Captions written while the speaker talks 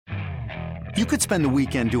You could spend the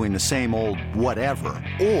weekend doing the same old whatever,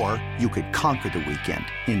 or you could conquer the weekend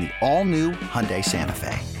in the all-new Hyundai Santa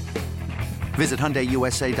Fe. Visit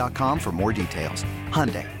HyundaiUSA.com for more details.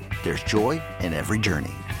 Hyundai, there's joy in every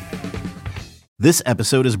journey. This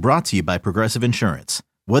episode is brought to you by Progressive Insurance.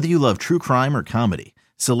 Whether you love true crime or comedy,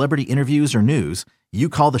 celebrity interviews or news, you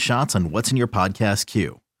call the shots on what's in your podcast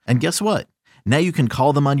queue. And guess what? Now you can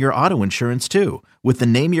call them on your auto insurance too with the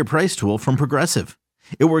Name Your Price tool from Progressive.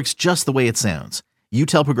 It works just the way it sounds. You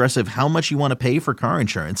tell Progressive how much you want to pay for car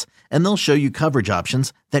insurance, and they'll show you coverage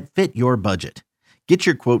options that fit your budget. Get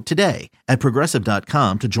your quote today at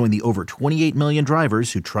Progressive.com to join the over 28 million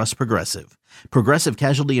drivers who trust Progressive. Progressive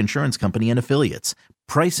Casualty Insurance Company and Affiliates.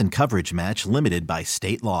 Price and coverage match limited by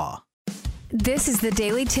state law. This is the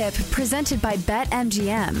Daily Tip presented by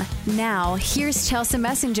BetMGM. Now, here's Chelsea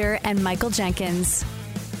Messenger and Michael Jenkins.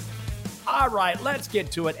 All right, let's get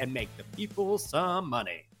to it and make the people some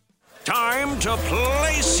money. Time to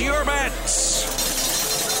place your bets.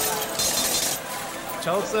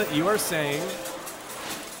 Chelsea, you are saying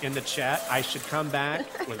in the chat I should come back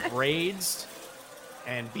with braids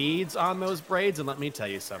and beads on those braids. And let me tell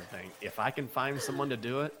you something. If I can find someone to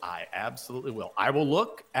do it, I absolutely will. I will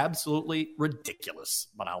look absolutely ridiculous,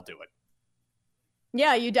 but I'll do it.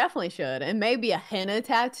 Yeah, you definitely should. And maybe a henna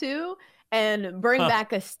tattoo. And bring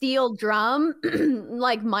back a steel drum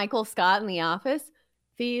like Michael Scott in The Office.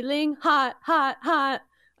 Feeling hot, hot, hot.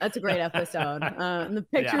 That's a great episode. And the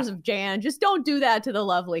pictures of Jan. Just don't do that to the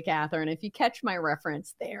lovely Catherine, if you catch my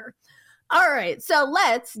reference there. All right, so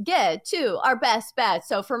let's get to our best bet.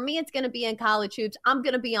 So for me, it's going to be in college hoops. I'm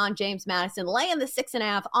going to be on James Madison, laying the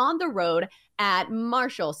 6.5 on the road at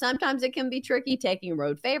Marshall. Sometimes it can be tricky taking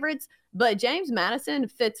road favorites, but James Madison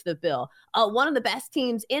fits the bill. One of the best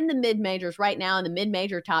teams in the mid-majors right now, in the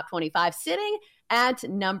mid-major top 25, sitting at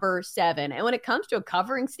number 7. And when it comes to a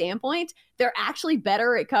covering standpoint, they're actually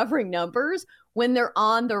better at covering numbers when they're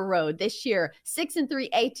on the road. This year, 6-3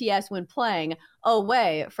 ATS when playing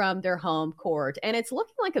away from their home court. And it's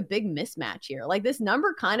looking like a big mismatch here. Like, this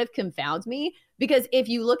number kind of confounds me, because if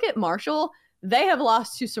you look at Marshall, they have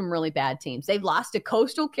lost to some really bad teams. They've lost to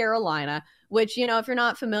Coastal Carolina, which, you know, if you're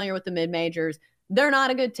not familiar with the mid-majors, they're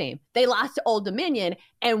not a good team. They lost to Old Dominion.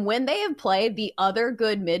 And when they have played the other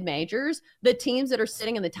good mid-majors, the teams that are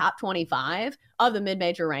sitting in the top 25 of the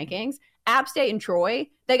mid-major rankings, App State and Troy,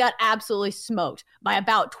 they got absolutely smoked by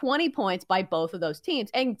about 20 points by both of those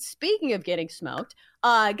teams. And speaking of getting smoked,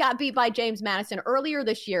 got beat by James Madison earlier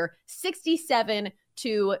this year,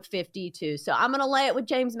 67-52. So I'm going to lay it with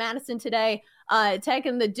James Madison today,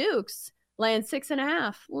 taking the Dukes, laying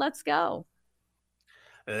 6.5. Let's go.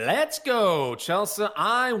 Let's go, Chelsea.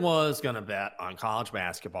 I was going to bet on college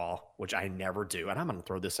basketball, which I never do. And I'm going to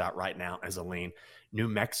throw this out right now as a lean. New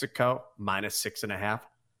Mexico, -6.5.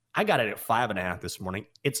 I got it at 5.5 this morning.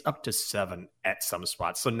 It's up to 7 at some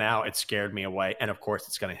spots. So now it scared me away. And of course,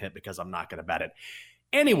 it's going to hit because I'm not going to bet it.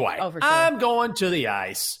 Anyway, sure. I'm going to the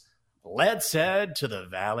ice. Let's head to the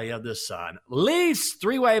Valley of the Sun. Leafs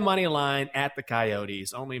 3-way money line at the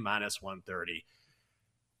Coyotes, only -130.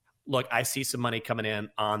 Look, I see some money coming in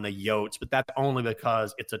on the Yotes, but that's only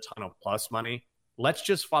because it's a ton of plus money. Let's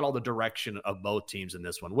just follow the direction of both teams in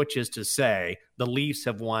this one, which is to say the Leafs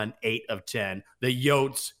have won 8 of 10. The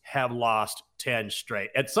Yotes have lost 10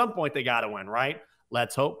 straight. At some point, they got to win, right?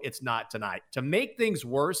 Let's hope it's not tonight. To make things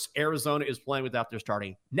worse, Arizona is playing without their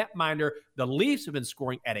starting netminder. The Leafs have been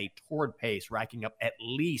scoring at a torrid pace, racking up at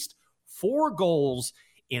least 4 goals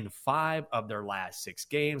in 5 of their last 6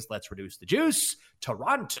 games. Let's reduce the juice.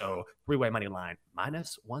 Toronto, 3-way money line,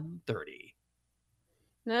 -130.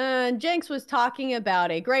 Jenks was talking about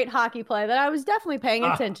a great hockey play that I was definitely paying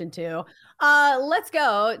attention to. Let's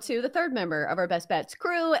go to the third member of our Best Bets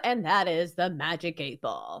crew, and that is the Magic 8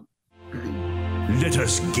 Ball. Let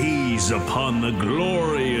us gaze upon the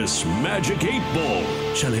glorious Magic 8 Ball.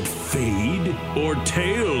 Shall it fade or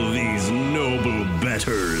tail these noble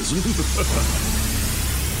betters?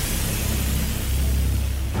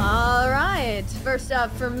 All right. First up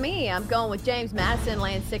for me, I'm going with James Madison,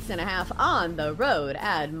 laying 6.5 on the road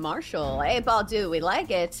at Marshall. 8 Ball, do we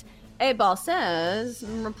like it? 8 Ball says,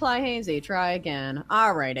 reply hazy, try again.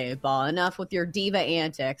 All right, 8 Ball, enough with your diva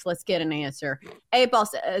antics. Let's get an answer. 8 Ball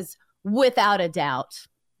says, without a doubt.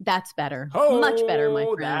 That's better. Much better, my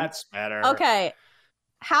friend. That's better. Okay.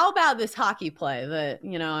 How about this hockey play that,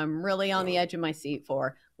 you know, I'm really on the edge of my seat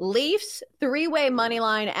for? Leafs 3-way money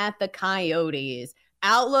line at the Coyotes.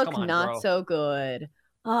 Outlook not so good.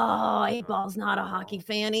 Oh, 8 Ball's not a hockey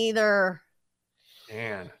fan either.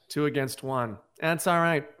 Man, 2 against 1. That's all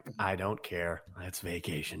right. I don't care. It's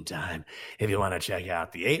vacation time. If you want to check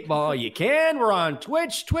out the 8 Ball, you can. We're on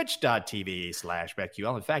Twitch,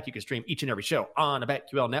 twitch.tv/BetQL. In fact, you can stream each and every show on the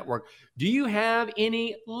BetQL network. Do you have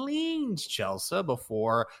any leans, Chelsea,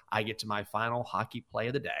 before I get to my final hockey play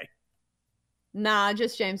of the day? Nah,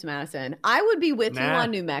 just James Madison. I would be with you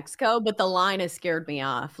on New Mexico, but the line has scared me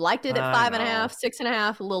off. Liked it at 5.5,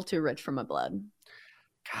 6.5, a little too rich for my blood.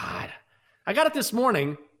 God, I got it this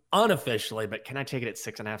morning unofficially, but can I take it at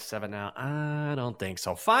 6.5, 7 now? I don't think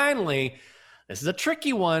so. Finally, this is a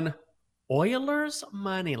tricky one. Oilers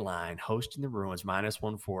money line hosting the Bruins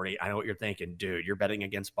 -140. I know what you're thinking, dude. You're betting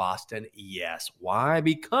against Boston? Yes. Why?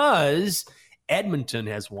 Because Edmonton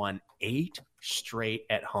has won 8 straight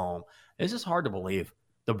at home. This is hard to believe.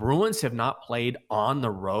 The Bruins have not played on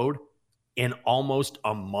the road in almost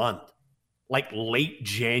a month, like late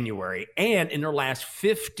January. And in their last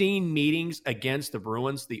 15 meetings against the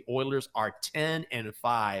Bruins, the Oilers are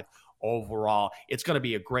 10-5 overall. It's going to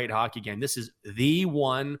be a great hockey game. This is the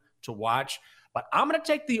one to watch. But I'm going to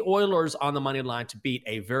take the Oilers on the money line to beat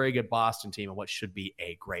a very good Boston team in what should be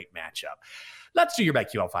a great matchup. Let's do your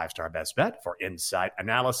BetQL 5-star best bet for insight,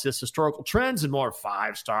 analysis, historical trends, and more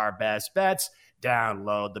 5-star best bets.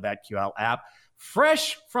 Download the BetQL app.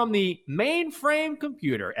 Fresh from the mainframe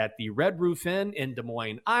computer at the Red Roof Inn in Des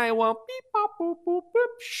Moines, Iowa. Beep, bop, boop, boop, boop.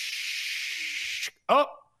 Shh. Oh,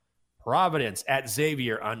 Providence at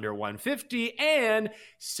Xavier under 150, and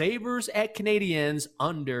Sabres at Canadiens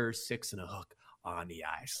under 6.5 on the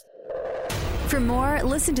ice. For more,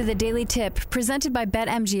 listen to the Daily Tip presented by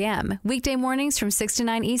BetMGM. Weekday mornings from 6 to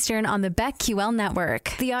 9 Eastern on the BetQL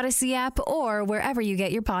network, the Odyssey app, or wherever you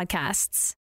get your podcasts.